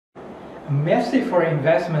Massive foreign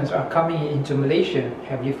investments are coming into Malaysia,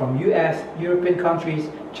 heavily from US, European countries,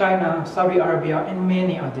 China, Saudi Arabia and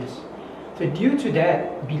many others. So due to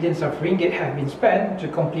that, billions of ringgit have been spent to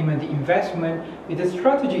complement the investment with the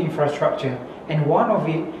strategic infrastructure, and one of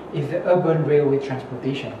it is the urban railway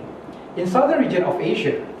transportation. In southern region of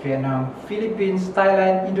Asia, Vietnam, Philippines,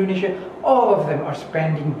 Thailand, Indonesia, all of them are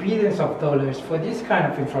spending billions of dollars for this kind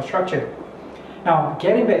of infrastructure. Now,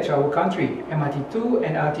 getting back to our country, MRT2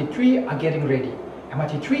 and LRT3 are getting ready.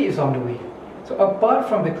 MRT3 is on the way. So apart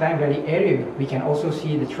from the Klang Valley area, we can also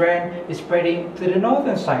see the trend is spreading to the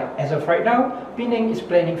northern side. As of right now, Penang is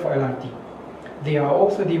planning for LRT. There are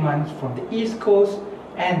also demands from the east coast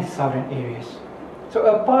and the southern areas. So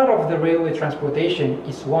a part of the railway transportation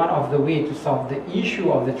is one of the ways to solve the issue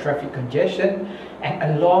of the traffic congestion and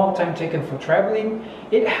a long time taken for traveling.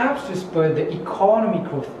 It helps to spur the economic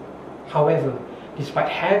growth. However, despite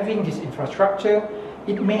having this infrastructure,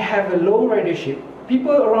 it may have a low ridership.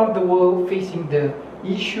 People around the world facing the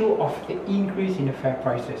issue of the increase in the fare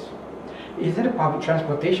prices. Isn't the public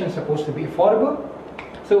transportation supposed to be affordable?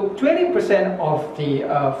 So 20% of the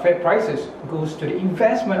fare prices goes to the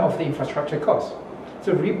investment of the infrastructure cost.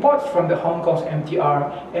 So reports from the Hong Kong's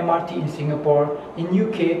MTR, MRT in Singapore, in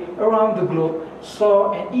UK, around the globe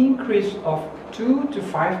saw an increase of 2 to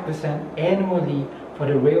 5% annually for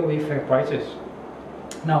the railway fare prices.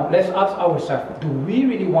 Now let's ask ourselves, do we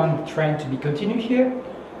really want the trend to be continued here?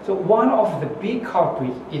 So one of the big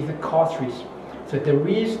culprits is the cost risk. So the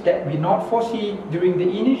risk that we not foresee during the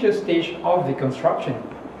initial stage of the construction.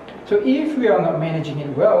 So if we are not managing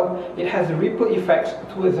it well, it has a ripple effects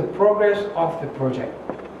towards the progress of the project.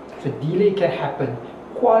 So delay can happen,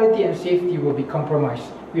 quality and safety will be compromised.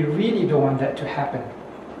 We really don't want that to happen.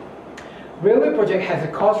 Railway project has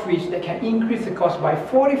a cost risk that can increase the cost by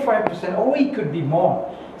 45% or it could be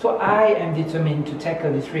more. So I am determined to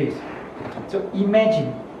tackle this risk. So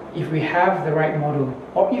imagine if we have the right model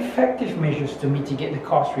or effective measures to mitigate the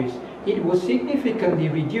cost risk, it will significantly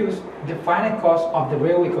reduce the final cost of the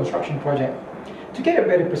railway construction project. To get a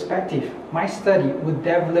better perspective, my study will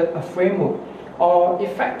develop a framework or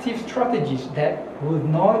effective strategies that will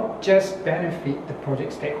not just benefit the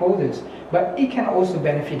project stakeholders, but it can also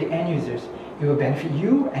benefit the end users. It will benefit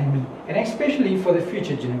you and me, and especially for the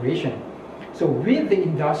future generation. So with the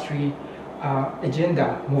industry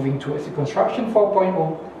agenda moving towards the construction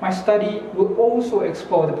 4.0, my study will also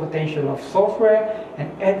explore the potential of software and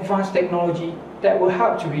advanced technology that will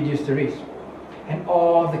help to reduce the risk. And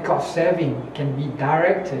all the cost saving can be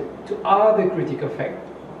directed to other critical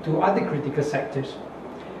sectors.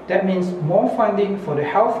 That means more funding for the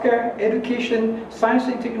healthcare, education, science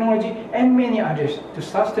and technology, and many others to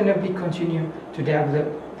sustainably continue to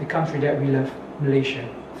develop the country that we love, Malaysia.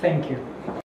 Thank you.